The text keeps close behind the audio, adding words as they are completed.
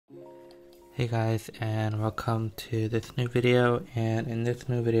Hey guys, and welcome to this new video. And in this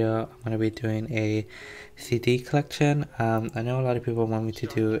new video I'm going to be doing a CD collection. I know a lot of people want me to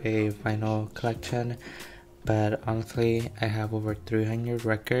do a vinyl collection, but honestly I have over 300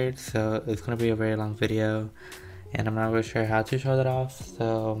 records, so it's going to be a very long video and I'm not really sure how to show that off,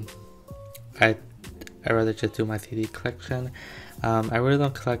 so I'd rather just do my CD collection. I really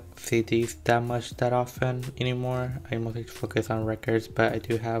don't collect CDs that often anymore. I mostly focus on records, but I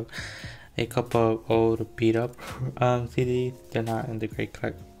do have a couple of old beat up CDs. They're not in the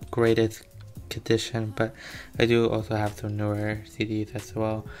greatest condition, but I do also have some newer CDs as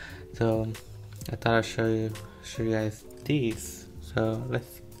well. So I thought I'd show you guys these. So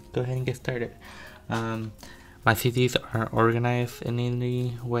let's go ahead and get started. My CDs aren't organized in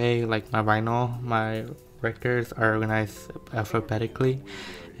any way like my vinyl. My records are organized alphabetically,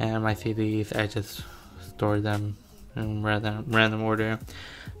 and my CDs I just store them in random order.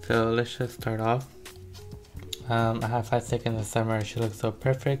 So let's just start off. I have 5 Seconds of Summer, She Looks So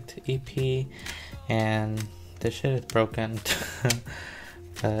Perfect EP, and this shit is broken.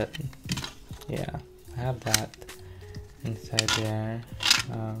 But yeah, I have that inside there.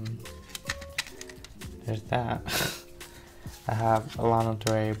 There's that. I have Lana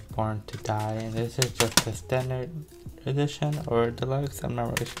Del Rey, Born to Die, and this is just the standard edition or deluxe, I'm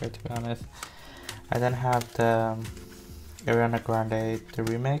not really sure to be honest. I then have the Ariana Grande, the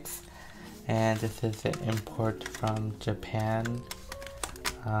remix, and this is an import from Japan.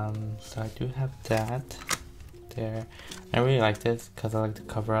 So I do have that there. I really like this because I like the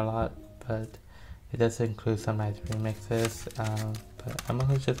cover a lot, but it does include some nice remixes. But I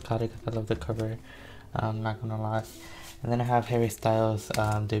mostly just got it because I love the cover. I'm not gonna lie. And then I have Harry Styles'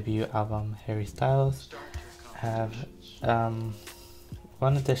 debut album, Harry Styles. I have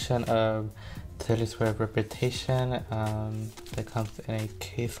one edition of Taylor Swift Reputation that comes in a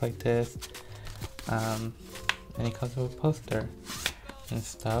case like this, and it comes with a poster and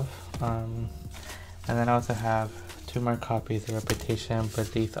stuff. And then I also have 2 more copies of Reputation,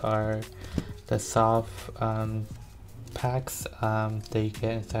 but these are the soft packs that you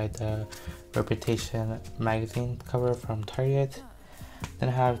get inside the Reputation magazine cover from Target. Then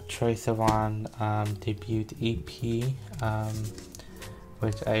I have Troye Sivan debut EP,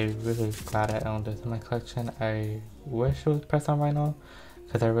 which I really glad I owned this in my collection. I wish it was pressed on vinyl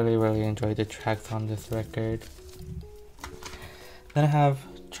because I really enjoyed the tracks on this record. Then I have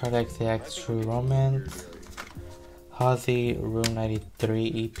Charli XCX True Romance, Halsey Room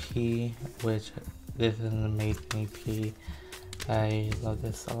 93 EP, which this is an amazing EP. I love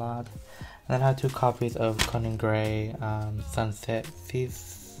this a lot. And then I have 2 copies of Conan Gray Sunset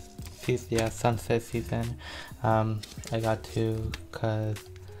Season. I got 2 because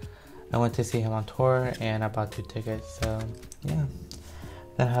I went to see him on tour and I bought 2 tickets, so yeah.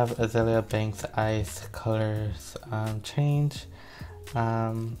 Then I have Azealia Banks Ice Colors Change,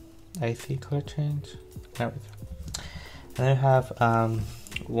 Icy Color Change. There we go. And then I have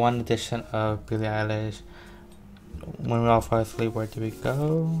 1 edition of Billie Eilish, When We All Fall Asleep, Where Do We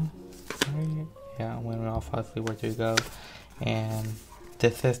Go? Sorry. Yeah, When We All Fall Asleep, Where Do We Go? And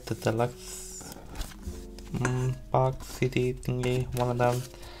this is the deluxe box CD thingy, one of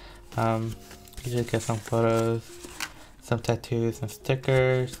them. You just get some photos, some tattoos and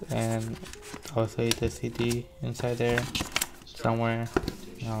stickers, and also the CD inside there somewhere.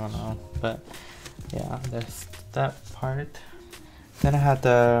 I don't know, but yeah, there's that part. Then I have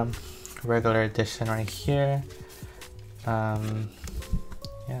the regular edition right here.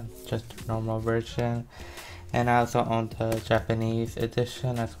 Yeah, just the normal version. And I also own the Japanese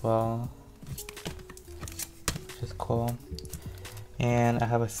edition as well, which is cool. And I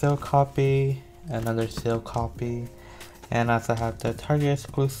have a sealed copy, another sealed copy, and I also have the Target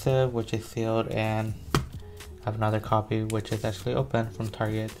exclusive, which is sealed, and I have another copy which is actually open from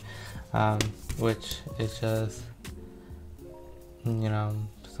Target, which is just, you know,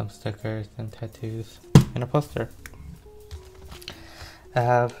 some stickers and tattoos and a poster. I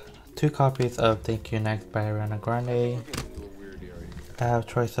have 2 copies of Thank You Next by Ariana Grande. I have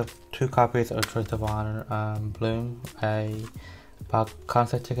 2 copies of Troye Sivan Bloom. I bought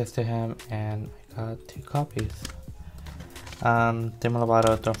concert tickets to him and I got 2 copies. Demi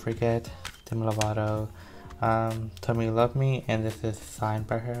Lovato, Don't Forget. Demi Lovato, Tell Me You Love Me, and this is signed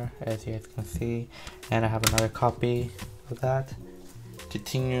by her, as you guys can see. And I have another copy of that.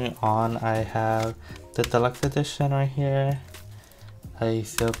 Continuing on, I have the deluxe edition right here, a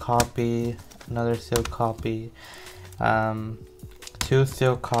sealed copy, another sealed copy, 2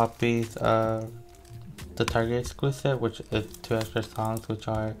 sealed copies of the Target exclusive, which is 2 extra songs, which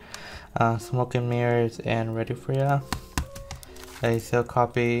are Smoke and Mirrors and Ready For Ya. A sealed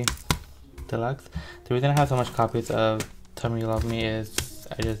copy, Deluxe. The reason I have so much copies of Tell Me You Love Me is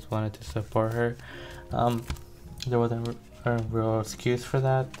I just wanted to support her. There wasn't a real excuse for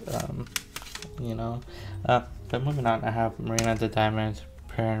that, you know. But moving on, I have Marina the Diamonds,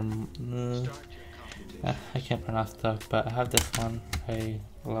 I can't pronounce stuff, but I have this one. I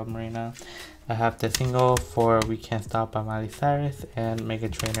love Marina. I have the single for We Can't Stop by Miley Cyrus and Mega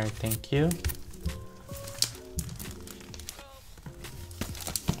Trainer, Thank You.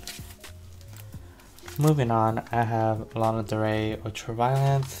 Moving on, I have Lana Del Rey,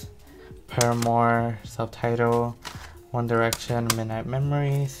 Ultraviolence, Paramore, Self-Titled, One Direction, Midnight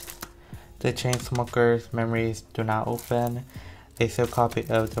Memories, The Chainsmokers, Memories Do Not Open, a sealed copy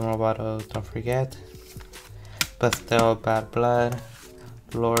of Demi Lovato, Don't Forget, Bastille, Bad Blood,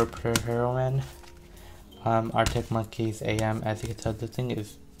 Lord Pure Heroine, Arctic Monkeys, AM. As you can tell, this thing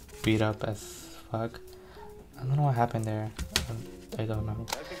is beat up as fuck. I don't know what happened there. I don't know.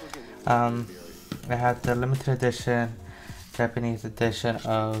 I have the limited edition Japanese edition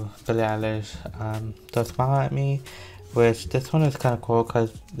of Billie Eilish, Don't Smile At Me, which this one is kind of cool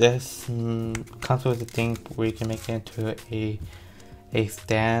because this comes with a thing where you can make it into a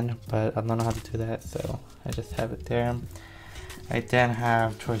stand, but I don't know how to do that, so I just have it there. I then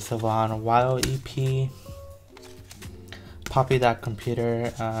have Troye Sivan Wild EP, Poppy That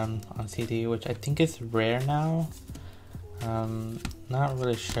Computer on CD, which I think is rare now. Not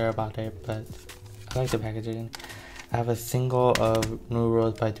really sure about it, but I like the packaging. I have a single of New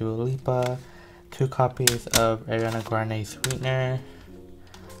Rose by Dua Lipa, 2 copies of Ariana Grande Sweetener,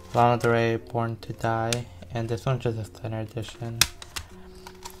 Lana Del Rey Born to Die, and this one's just a standard edition.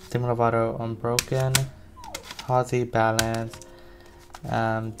 Demi Lovato Unbroken, Halsey Balance,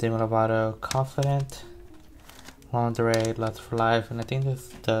 Demi Lovato Confident, Lana Del Rey Lust for Life, and I think this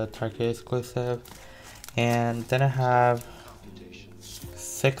is the Target exclusive. And then I have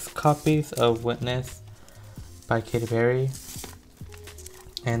 6 copies of Witness by Katy Perry.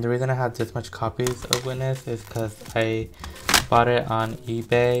 And the reason I have this much copies of Witness is because I bought it on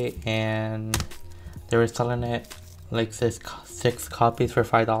eBay and they were selling it like 6 copies for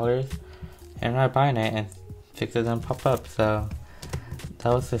 $5, and I'm buying it and 6 of them pop up, so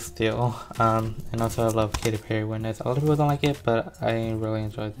that was a steal. And also I love Katy Perry Witness. A lot of people don't like it, but I really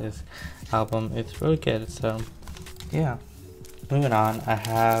enjoyed this album. It's really good, so yeah. Moving on, I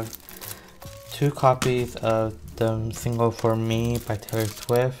have 2 copies of the single For Me by Taylor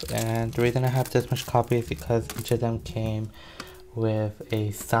Swift, and the reason I have this much copies is because each of them came with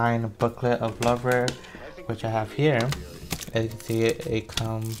a signed booklet of Lover, which I have here. As you can see, it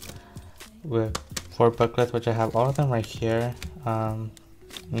comes with 4 booklets, which I have all of them right here,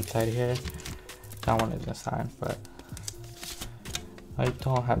 inside here. That one isn't signed, but I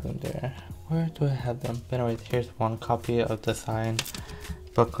don't have them there. Where do I have them? But anyways, here's one copy of the signed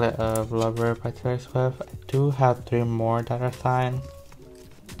booklet of Lover by Taylor Swift. I do have 3 more that are signed.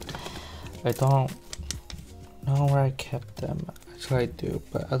 I don't know where I kept them. Actually I do,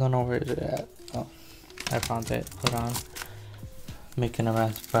 but I don't know where it's at. Oh, I found it. Hold on. Making a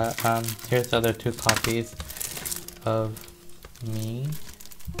mess, but here's the other 2 copies of Me.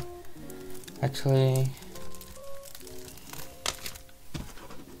 Actually,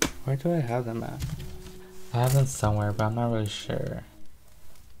 where do I have them at? I have them somewhere, but I'm not really sure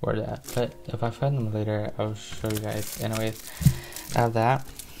where they're at. But if I find them later, I'll show you guys. Anyways, I have that.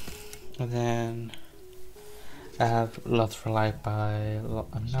 And then I have Lust for Life by,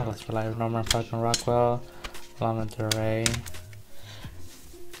 not Lust for Life, Norman fucking Rockwell, Lana Del Rey.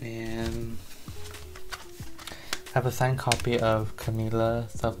 And I have a signed copy of Camila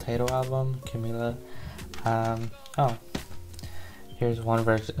self-titled album, Camila. Oh, here's one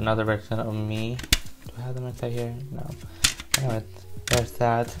version, another version of Me. Do I have them inside here? No. Anyway, there's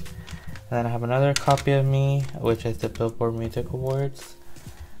that. And then I have another copy of Me, which is the Billboard Music Awards.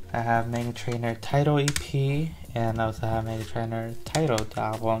 I have Meghan Trainor Title EP, and I also have Meghan Trainor Title, the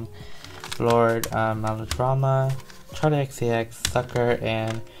album, Lord, Melodrama, Charli XCX, Sucker,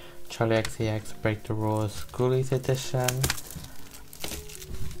 and Charli XCX Break the Rules Schoolies Edition.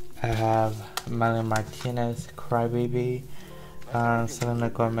 I have Melanie Martinez Crybaby, Selena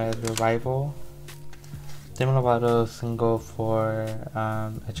Gomez Revival, Demi Lovato single for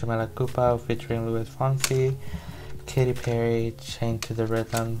Echemela Cupa featuring Luis Fonsi, Katy Perry Chained to the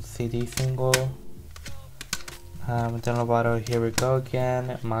Rhythm CD single, Demi Lovato Here We Go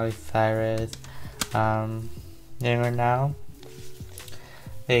Again, Miley Cyrus, Younger Now,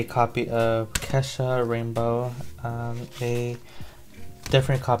 a copy of Kesha Rainbow, a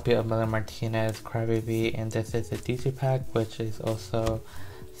different copy of Melanie Martinez Crybaby, and this is a DJ pack which is also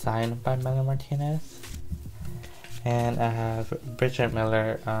signed by Melanie Martinez. And I have Bridget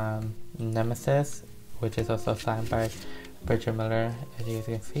Miller Nemesis, which is also signed by Bridget Miller, as you guys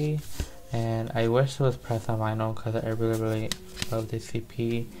can see. And I wish it was pressed on vinyl because I really love this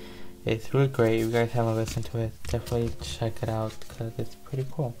EP. It's really great. If you guys haven't listened to it, definitely check it out because it's pretty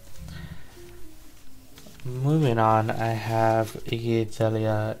cool. Moving on, I have Iggy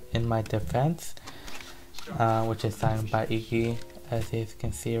Azalea In My Defense, which is signed by Iggy, as you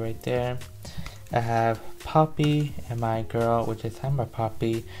can see right there. I have Poppy and My Girl, which is signed by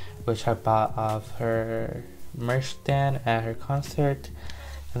Poppy, which I bought off her merch stand at her concert.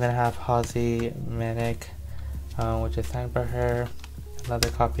 And then I have Halsey Manic, which is signed by her.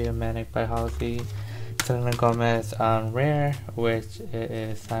 Another copy of Manic by Halsey. Selena Gomez Rare, which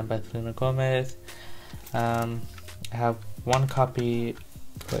is signed by Selena Gomez. I have one copy,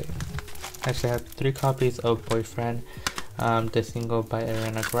 actually I have 3 copies of Boyfriend, the single by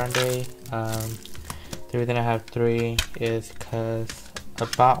Ariana Grande. The reason I have 3 is because I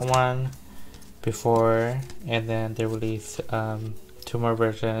bought one before and then they released 2 more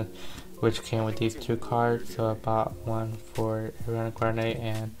versions which came with these 2 cards, so I bought one for Ariana Grande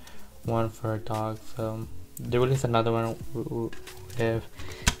and one for a dog. So they released another one with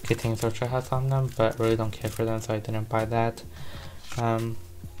contains Ultra House on them, but I really don't care for them, so I didn't buy that. I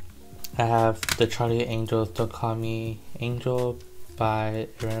have the Charlie Angels Don't Call Me Angel by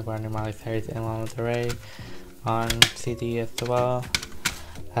Ariana Grande, Miley Cyrus, and Lana Del Rey on CD as well.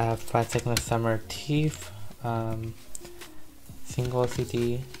 I have 5 Seconds of Summer Teeth single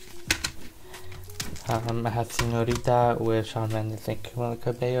CD. I have Señorita with Shawn Mendes and Camila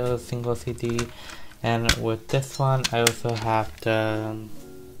Cabello single CD, and with this one I also have the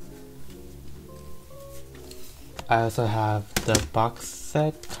box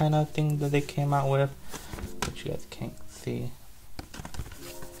set kind of thing that they came out with, which you guys can't see.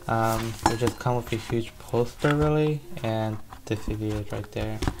 They just come with a huge poster really, and the CD is right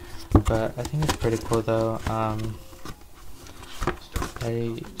there. But I think it's pretty cool though.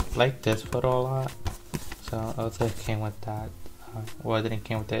 I like this photo a lot, so I also came with that. Well, I didn't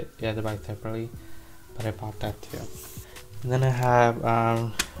came with it, you had to buy it separately, but I bought that too. And then I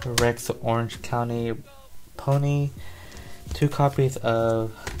have Rex Orange County Pony, 2 copies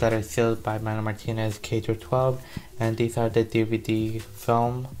of that are sealed by Manuel Martinez K-12, and these are the DVD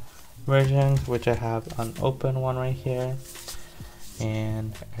film versions, which I have an open one right here,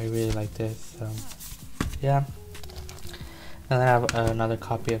 and I really like this, so yeah. And then I have another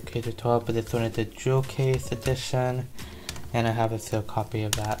copy of K-12, but this one is the jewel case edition, and I have a sealed copy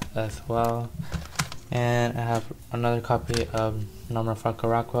of that as well. And I have another copy of Norman Franco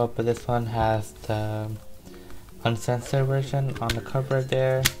Rockwell, but this one has the uncensored version on the cover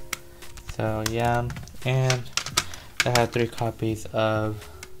there. So yeah, and I have 3 copies of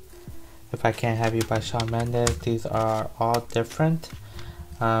If I Can't Have You by Shawn Mendes. These are all different.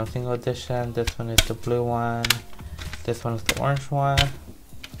 Single edition, this one is the blue one, this one is the orange one,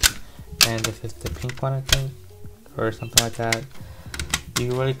 and this is the pink one I think, or something like that.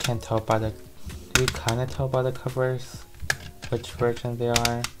 You really can't tell by the, you kind of tell by the covers which version they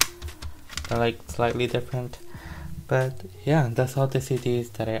are. They're like slightly different. But yeah, that's all the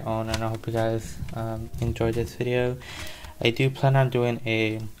CDs that I own, and I hope you guys enjoyed this video. I do plan on doing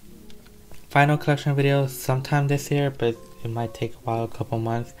a final collection video sometime this year, but it might take a while, a couple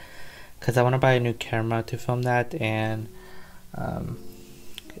months, because I want to buy a new camera to film that, and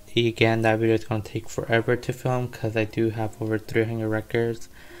again, that video is going to take forever to film because I do have over 300 records,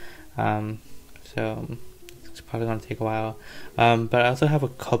 so it's probably going to take a while. But I also have a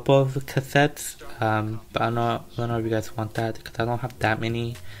couple of cassettes, but I don't know if you guys want that because I don't have that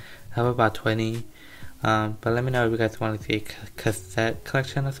many. I have about 20. But let me know if you guys want to see a cassette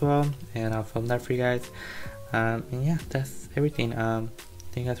collection as well, and I'll film that for you guys. And yeah, that's everything. Thank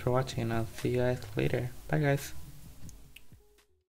you guys for watching, and I'll see you guys later. Bye guys.